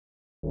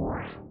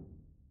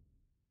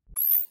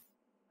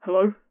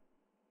Hello?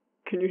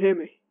 Can you hear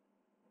me?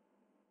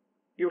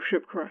 Your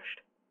ship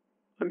crashed.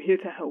 I'm here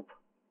to help.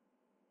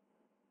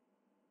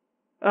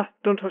 Ah,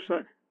 don't touch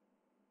that.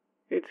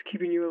 It's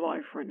keeping you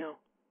alive right now.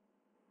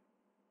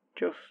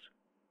 Just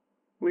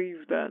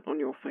leave that on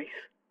your face.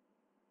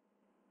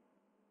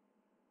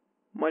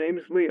 My name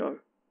is Leo.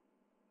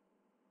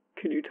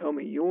 Can you tell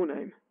me your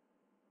name?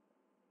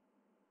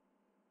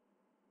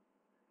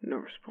 No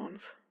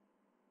response.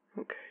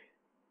 Okay.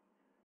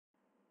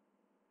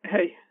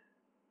 Hey,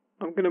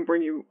 I'm gonna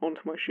bring you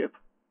onto my ship.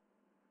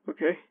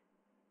 Okay?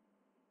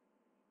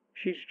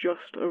 She's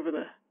just over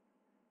there.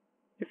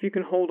 If you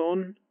can hold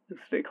on and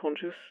stay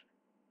conscious,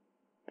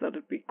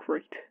 that'd be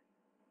great.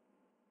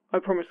 I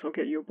promise I'll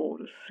get you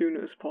aboard as soon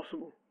as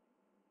possible.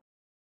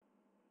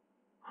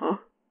 Huh?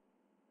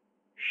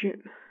 Shit,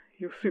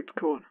 your suit's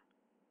caught.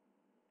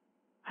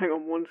 Hang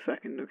on 1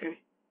 second, okay?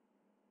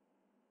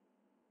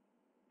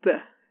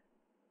 There.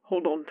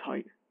 Hold on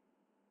tight.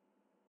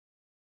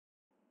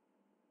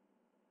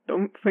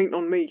 Don't faint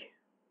on me.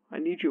 I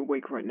need you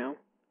awake right now.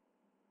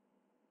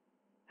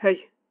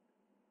 Hey.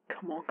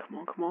 Come on, come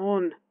on, come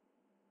on.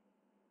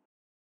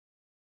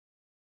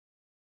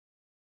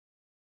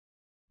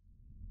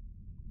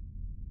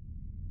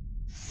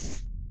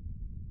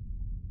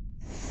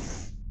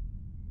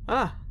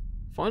 Ah,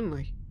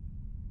 finally.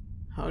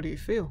 How do you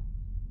feel?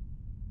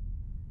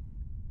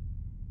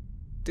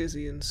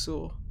 Dizzy and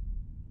sore.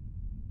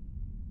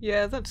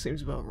 Yeah, that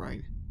seems about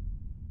right.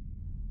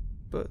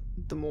 But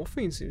the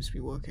morphine seems to be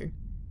working.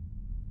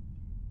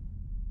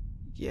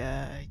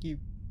 Yeah, you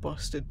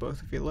busted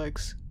both of your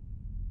legs.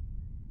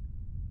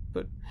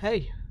 But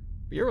hey,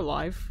 you're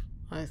alive.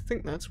 I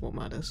think that's what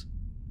matters.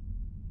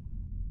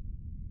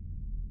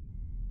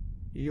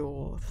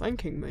 You're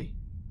thanking me.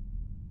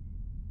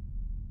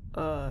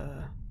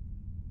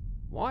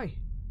 Why?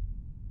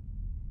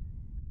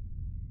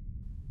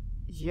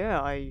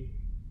 Yeah, I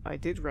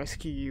did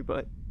rescue you,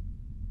 but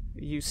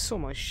you saw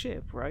my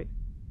ship, right?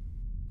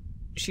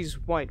 She's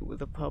white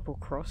with a purple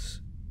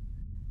cross.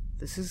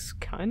 This is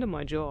kinda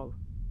my job.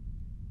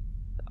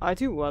 I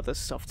do other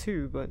stuff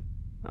too, but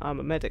I'm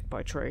a medic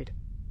by trade.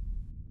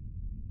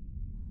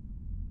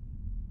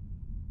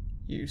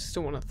 You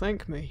still want to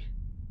thank me?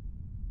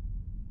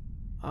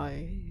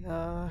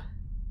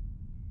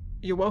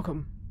 You're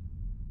welcome.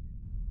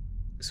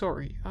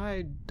 Sorry,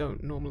 I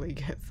don't normally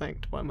get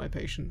thanked by my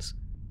patients.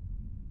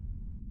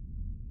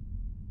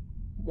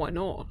 Why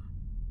not?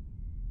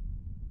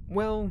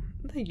 Well,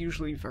 they're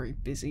usually very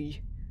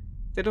busy.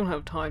 They don't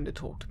have time to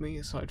talk to me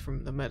aside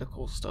from the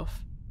medical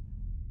stuff.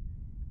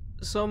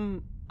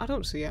 Some I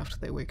don't see after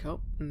they wake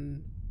up,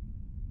 and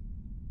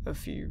a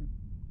few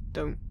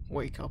don't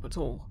wake up at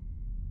all.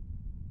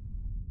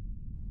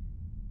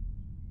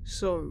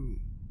 So,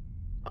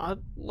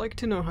 I'd like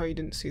to know how you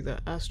didn't see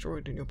that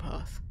asteroid in your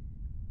path.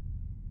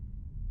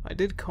 I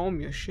did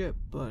calm your ship,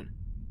 but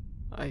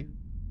I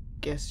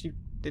guess you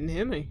didn't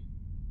hear me.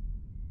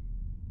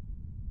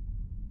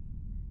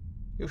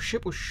 Your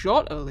ship was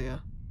shot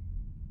earlier.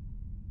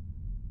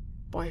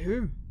 By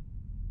who?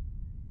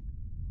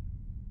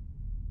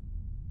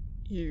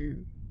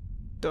 You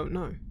don't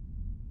know.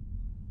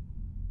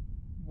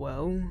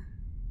 Well,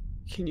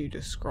 can you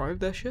describe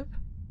their ship?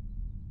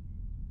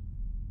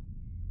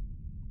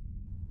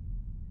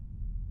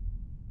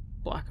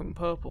 Black and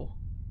purple.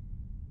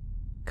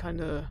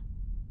 Kinda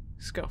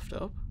scuffed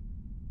up.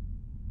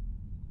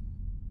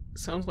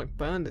 Sounds like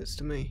bandits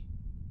to me.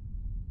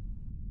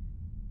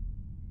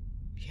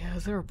 Yeah,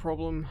 they're a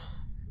problem.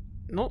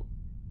 Not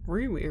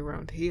really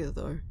around here,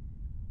 though.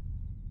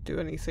 Do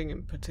anything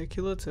in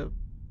particular to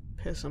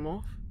piss them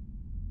off?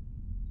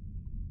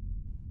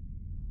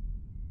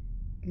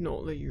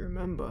 Not that you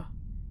remember.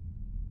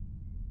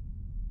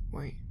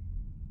 Wait,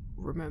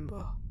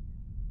 remember?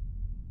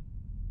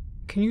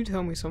 Can you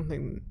tell me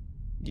something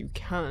you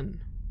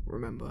can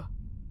remember?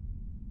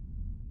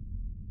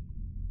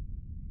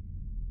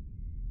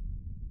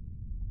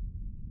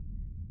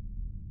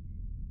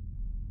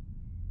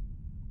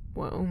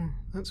 Well,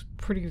 that's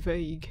pretty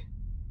vague,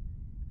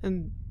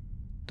 and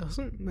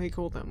doesn't make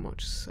all that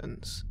much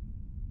sense.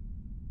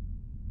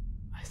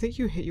 I think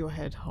you hit your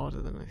head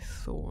harder than I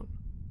thought.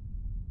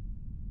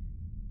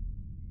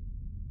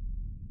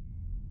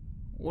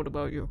 What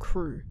about your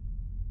crew?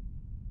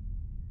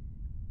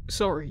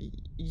 Sorry,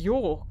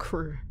 your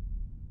crew.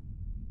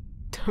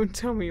 Don't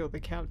tell me you're the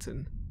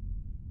captain.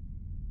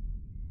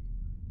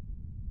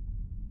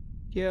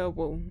 Yeah,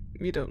 well,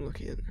 you don't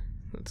look it,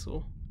 that's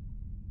all.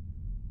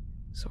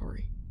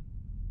 Sorry.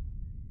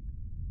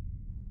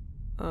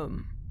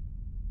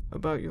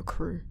 About your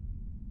crew.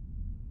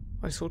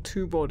 I saw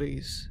 2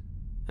 bodies,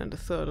 and a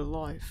third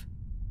alive.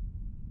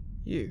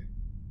 You.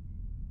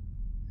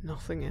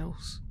 Nothing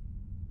else.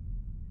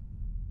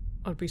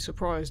 I'd be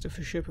surprised if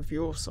a ship of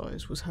your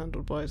size was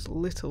handled by as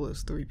little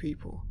as 3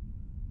 people.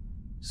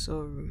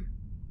 So,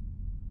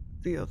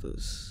 the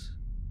others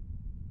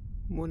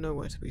were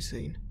nowhere to be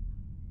seen.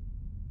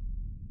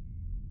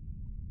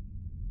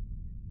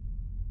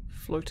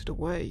 Floated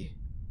away.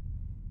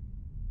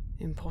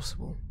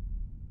 Impossible.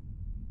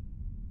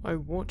 I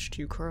watched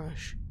you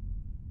crash.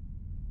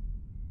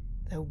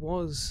 There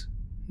was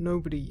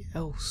nobody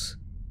else.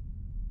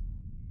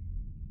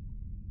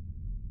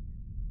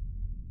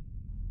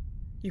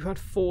 You had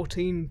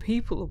 14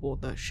 people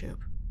aboard that ship.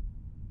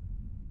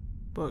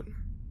 But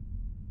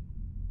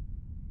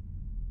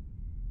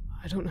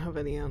I don't have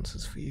any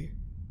answers for you.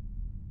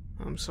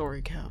 I'm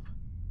sorry, Cap.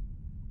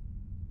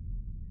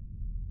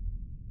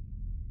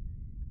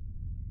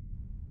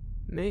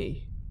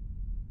 Me?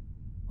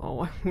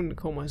 Oh, I wouldn't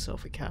call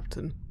myself a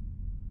captain.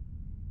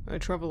 I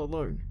travel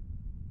alone.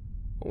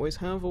 Always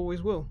have,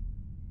 always will.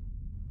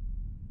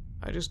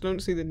 I just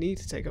don't see the need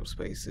to take up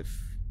space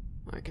if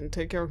I can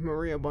take care of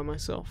Maria by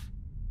myself.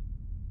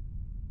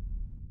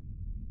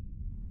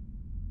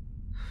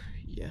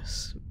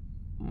 Yes,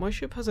 my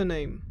ship has a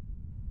name.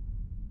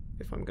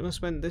 If I'm gonna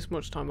spend this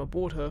much time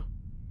aboard her,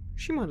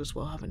 she might as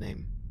well have a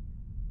name.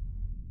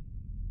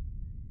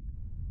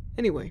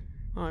 Anyway,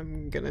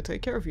 I'm gonna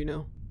take care of you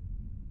now.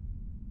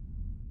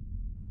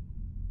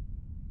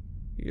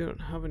 You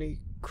don't have any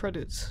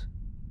credits.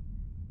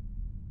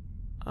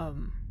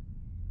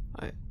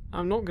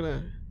 I'm not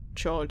gonna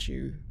charge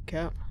you,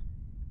 Cap.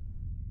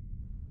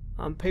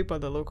 I'm paid by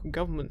the local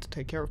government to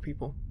take care of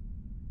people.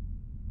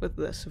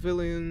 Whether they're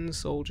civilians,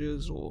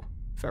 soldiers, or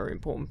very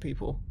important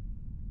people.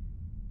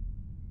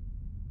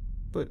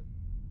 But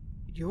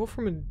you're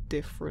from a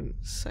different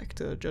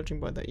sector, judging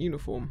by that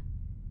uniform.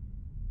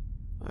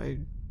 I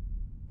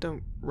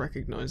don't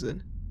recognize it.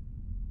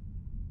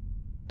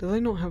 Do they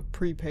not have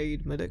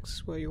prepaid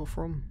medics where you're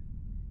from?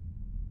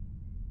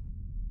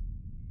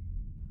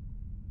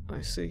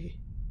 I see.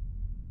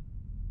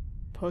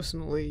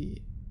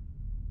 Personally,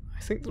 I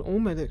think that all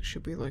medics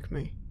should be like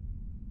me.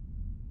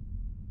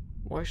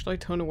 Why should I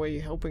turn away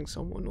helping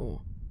someone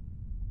or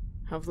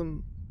have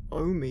them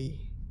owe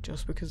me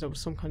just because there was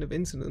some kind of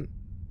incident?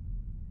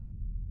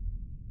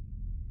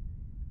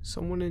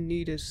 Someone in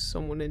need is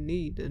someone in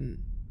need,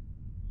 and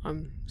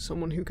I'm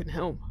someone who can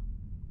help.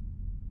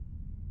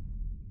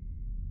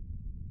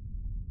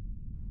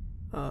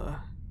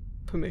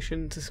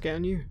 Permission to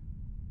scan you?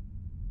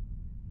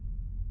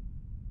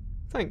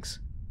 Thanks.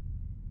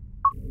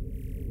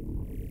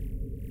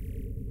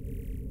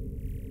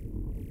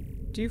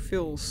 Do you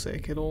feel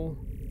sick at all?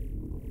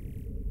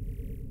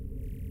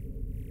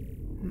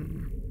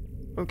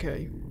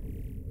 Okay.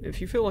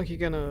 If you feel like you're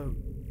gonna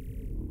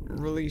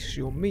release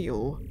your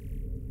meal,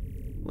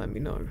 let me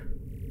know.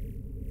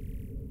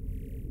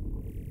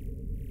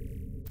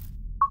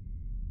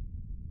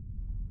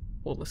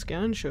 Well, the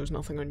scan shows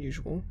nothing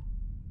unusual.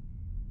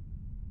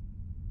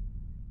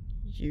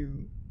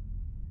 You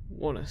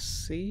wanna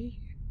see?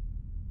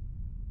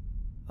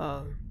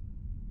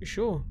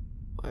 Sure,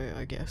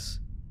 I guess.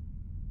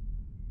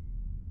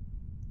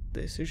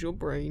 This is your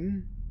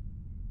brain.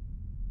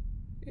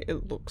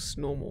 It looks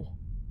normal.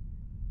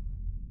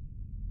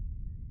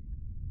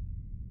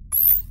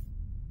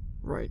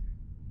 Right.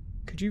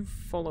 Could you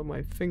follow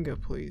my finger,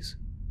 please?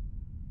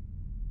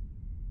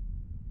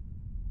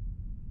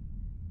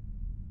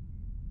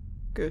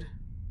 Good.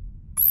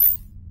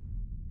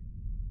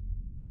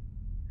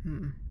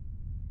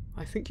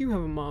 I think you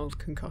have a mild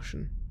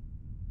concussion.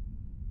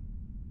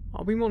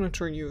 I'll be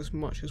monitoring you as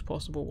much as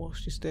possible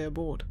whilst you stay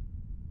aboard.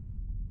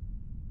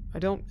 I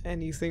doubt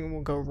anything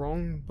will go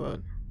wrong,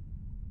 but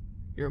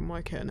you're in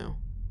my care now.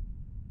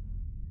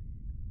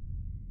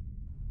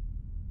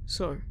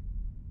 So,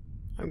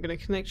 I'm going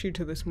to connect you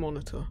to this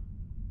monitor.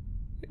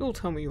 It'll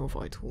tell me your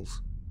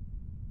vitals.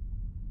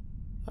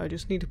 I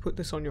just need to put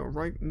this on your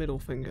right middle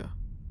finger.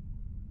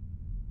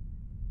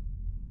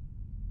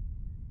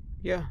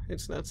 Yeah,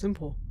 it's that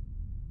simple.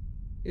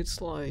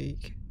 It's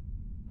like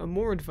a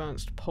more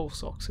advanced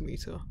pulse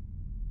oximeter.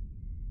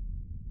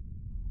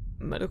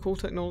 Medical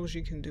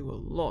technology can do a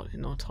lot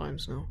in our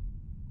times now.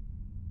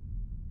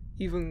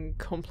 Even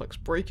complex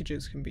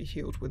breakages can be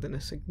healed within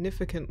a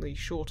significantly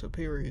shorter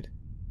period.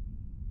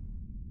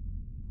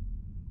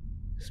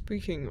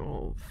 Speaking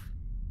of,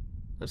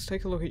 let's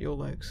take a look at your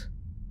legs.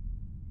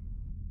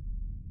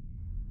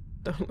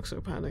 Don't look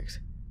so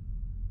panicked.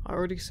 I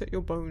already set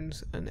your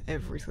bones and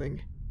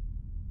everything.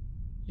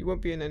 You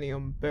won't be in any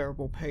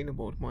unbearable pain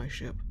aboard my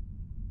ship.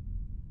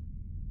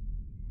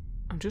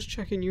 I'm just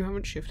checking you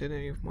haven't shifted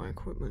any of my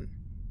equipment.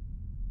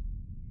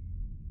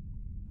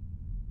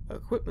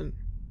 Equipment?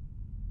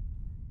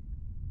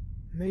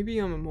 Maybe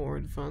I'm a more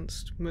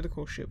advanced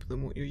medical ship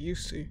than what you're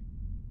used to.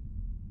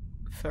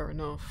 Fair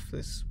enough,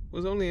 this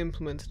was only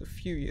implemented a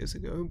few years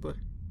ago, but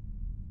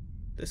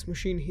this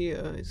machine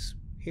here is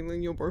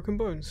healing your broken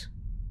bones.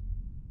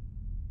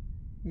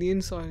 The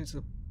inside is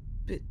a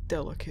bit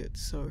delicate,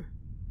 so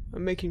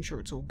I'm making sure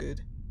it's all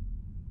good.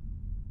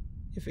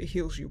 If it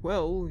heals you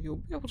well, you'll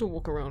be able to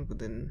walk around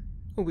within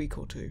a week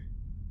or two.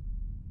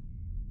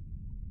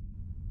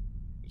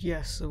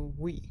 Yes, a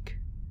week.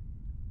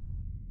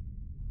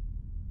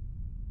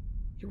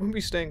 You won't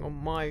be staying on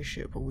my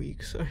ship a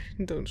week, so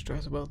don't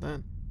stress about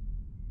that.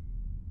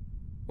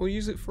 We'll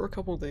use it for a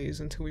couple days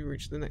until we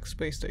reach the next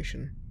space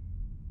station.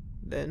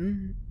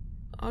 Then,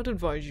 I'd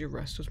advise you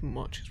rest as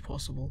much as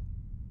possible.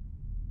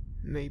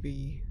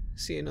 Maybe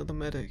see another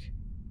medic.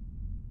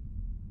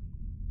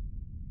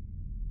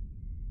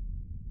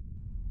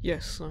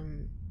 Yes,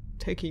 I'm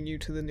taking you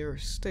to the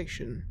nearest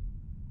station.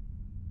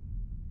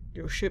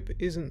 Your ship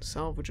isn't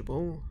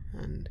salvageable,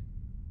 and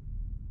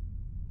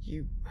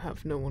you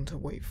have no one to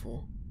wait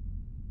for.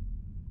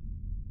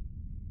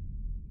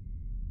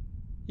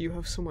 You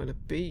have somewhere to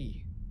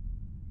be.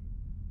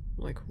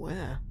 Like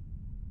where?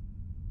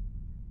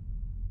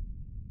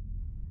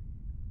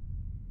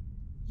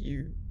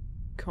 You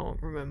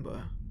can't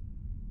remember.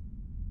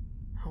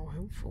 How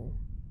helpful.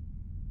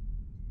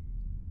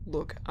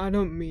 Look, I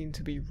don't mean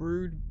to be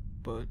rude,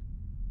 but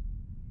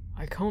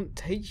I can't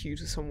take you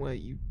to somewhere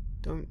you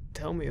don't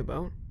tell me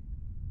about.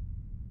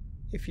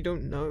 If you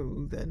don't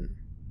know, then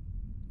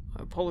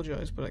I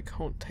apologize, but I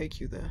can't take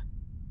you there.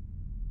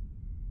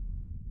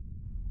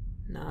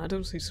 Nah,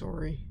 don't say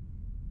sorry.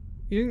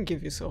 You didn't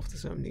give yourself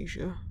this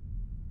amnesia.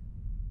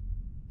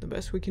 The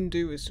best we can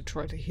do is to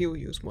try to heal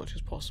you as much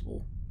as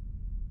possible,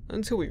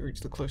 until we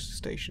reach the closest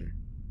station.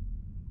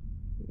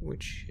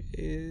 Which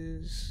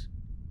is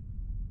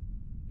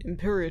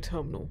Imperia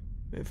Terminal,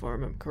 if I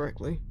remember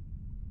correctly.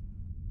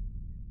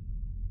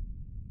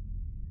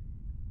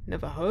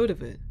 Never heard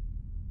of it?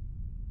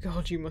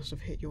 God, you must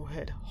have hit your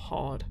head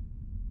hard.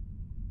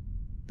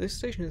 This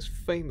station is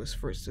famous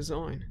for its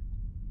design.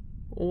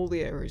 All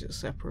the areas are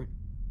separate,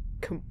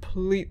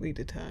 completely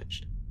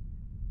detached,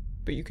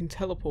 but you can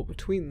teleport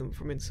between them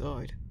from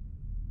inside.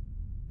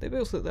 They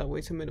built it that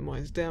way to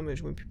minimize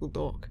damage when people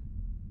dock.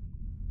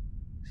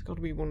 It's got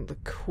to be one of the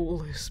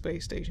coolest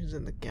space stations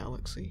in the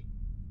galaxy.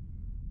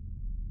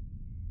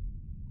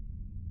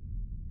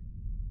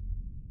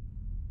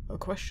 A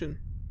question?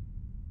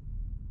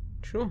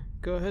 Sure,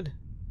 go ahead.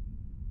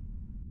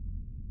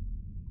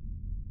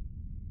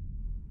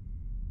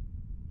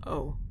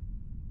 Oh.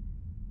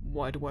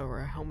 Why do I wear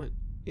a helmet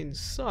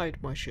inside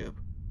my ship?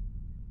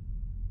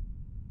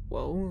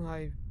 Well,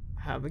 I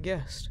have a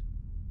guest.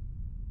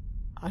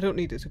 I don't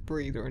need it to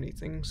breathe or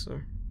anything,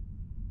 so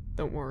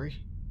don't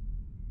worry.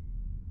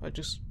 I'd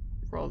just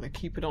rather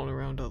keep it on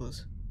around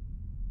others.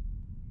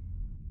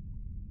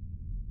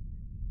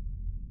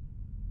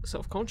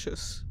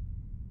 Self-conscious?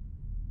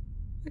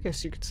 I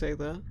guess you could say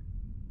that.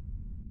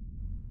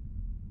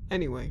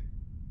 Anyway,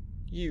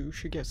 you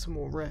should get some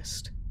more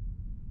rest.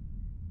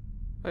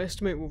 I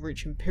estimate we'll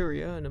reach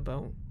Imperia in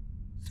about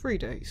 3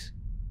 days.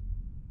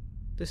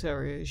 This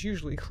area is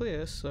usually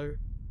clear, so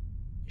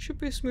it should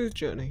be a smooth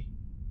journey.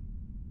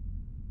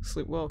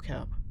 Sleep well,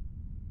 Cap.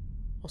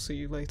 I'll see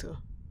you later.